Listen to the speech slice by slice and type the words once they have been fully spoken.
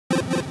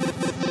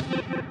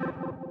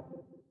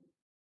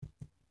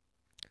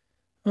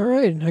All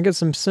right, I got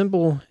some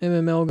simple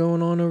MML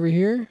going on over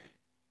here.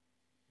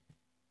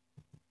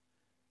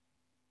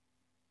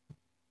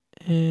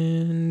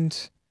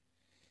 And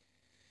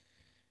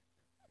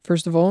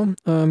first of all,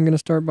 I'm going to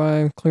start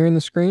by clearing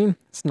the screen.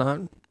 It's not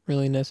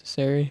really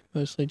necessary,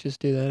 mostly just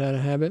do that out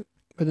of habit.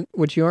 But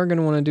what you are going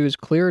to want to do is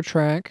clear a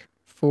track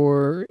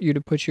for you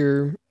to put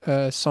your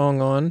song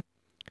on.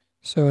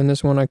 So in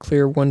this one, I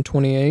clear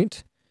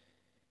 128.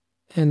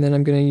 And then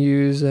I'm going to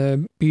use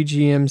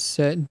BGM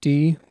set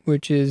D,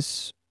 which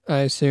is,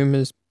 I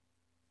assume,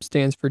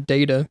 stands for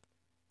data,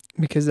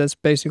 because that's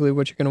basically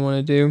what you're going to want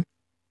to do.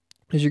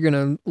 Is you're going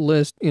to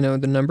list, the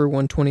number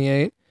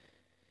 128,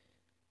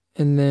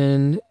 and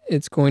then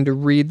it's going to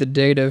read the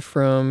data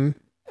from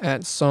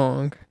at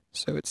song.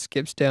 So it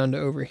skips down to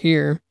over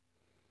here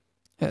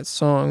at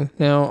song.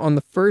 Now on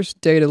the first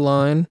data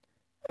line,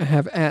 I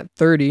have at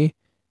 30.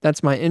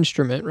 That's my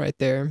instrument right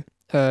there.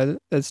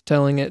 That's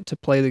telling it to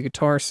play the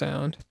guitar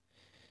sound.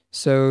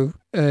 So,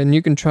 and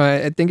you can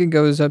try, I think it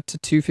goes up to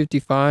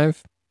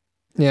 255.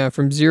 Yeah,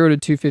 from 0 to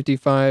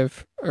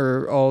 255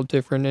 are all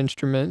different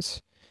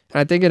instruments.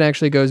 I think it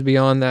actually goes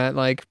beyond that,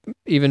 like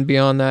even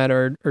beyond that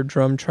are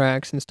drum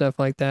tracks and stuff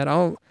like that.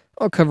 I'll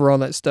cover all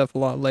that stuff a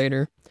lot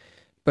later.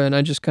 But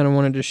I just kind of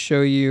wanted to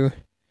show you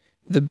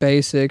the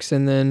basics,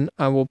 and then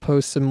I will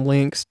post some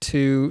links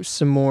to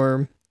some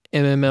more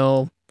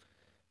MML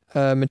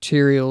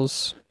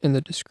materials in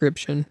the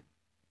description.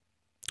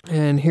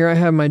 And here I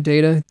have my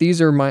data. These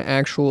are my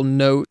actual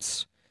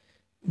notes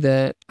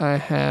that I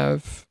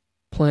have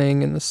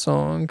playing in the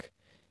song.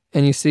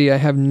 And you see I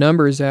have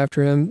numbers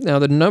after him. Now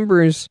the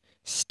numbers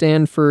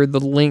stand for the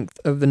length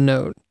of the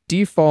note.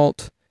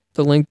 Default,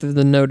 the length of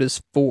the note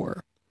is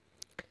 4.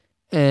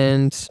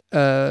 And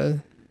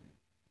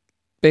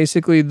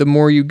basically the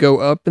more you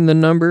go up in the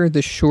number,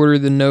 the shorter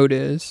the note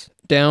is.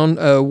 Down,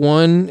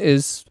 1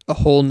 is a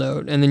whole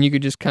note. And then you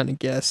could just kind of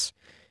guess,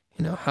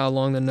 how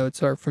long the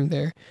notes are from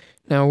there.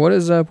 Now what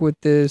is up with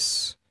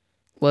this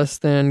less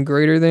than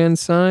greater than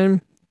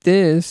sign?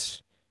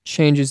 This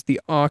changes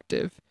the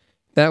octave.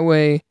 That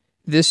way,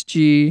 this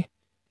G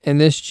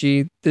and this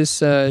G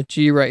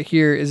right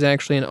here is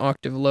actually an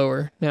octave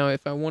lower. Now,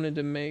 if I wanted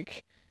to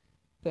make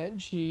that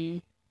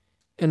G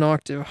an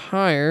octave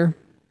higher,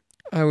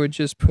 I would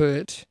just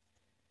put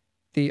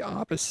the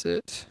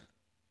opposite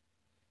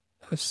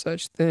of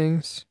such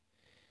things.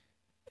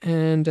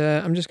 And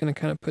I'm just going to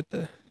kind of put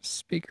the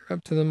speaker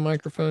up to the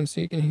microphone so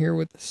you can hear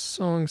what the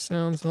song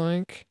sounds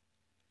like.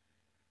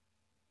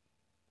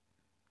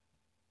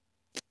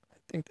 I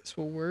think this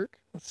will work.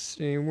 Let's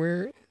see,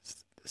 where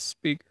is the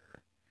speaker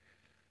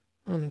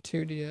on the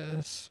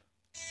 2DS?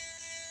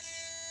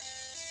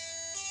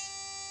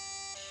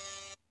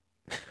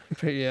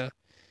 But yeah,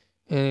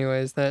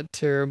 anyways, that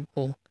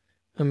terrible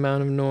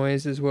amount of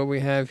noise is what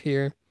we have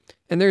here.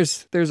 And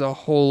there's a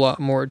whole lot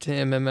more to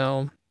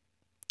MML.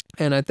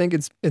 And I think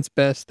it's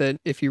best that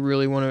if you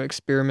really want to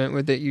experiment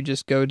with it, you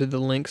just go to the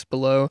links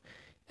below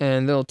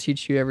and they'll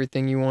teach you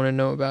everything you want to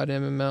know about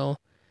MML.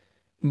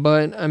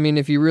 But I mean,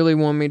 if you really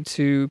want me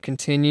to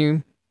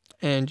continue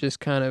and just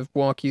kind of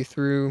walk you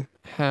through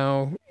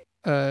how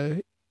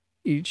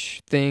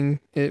each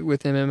thing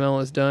with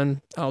MML is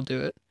done, I'll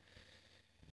do it.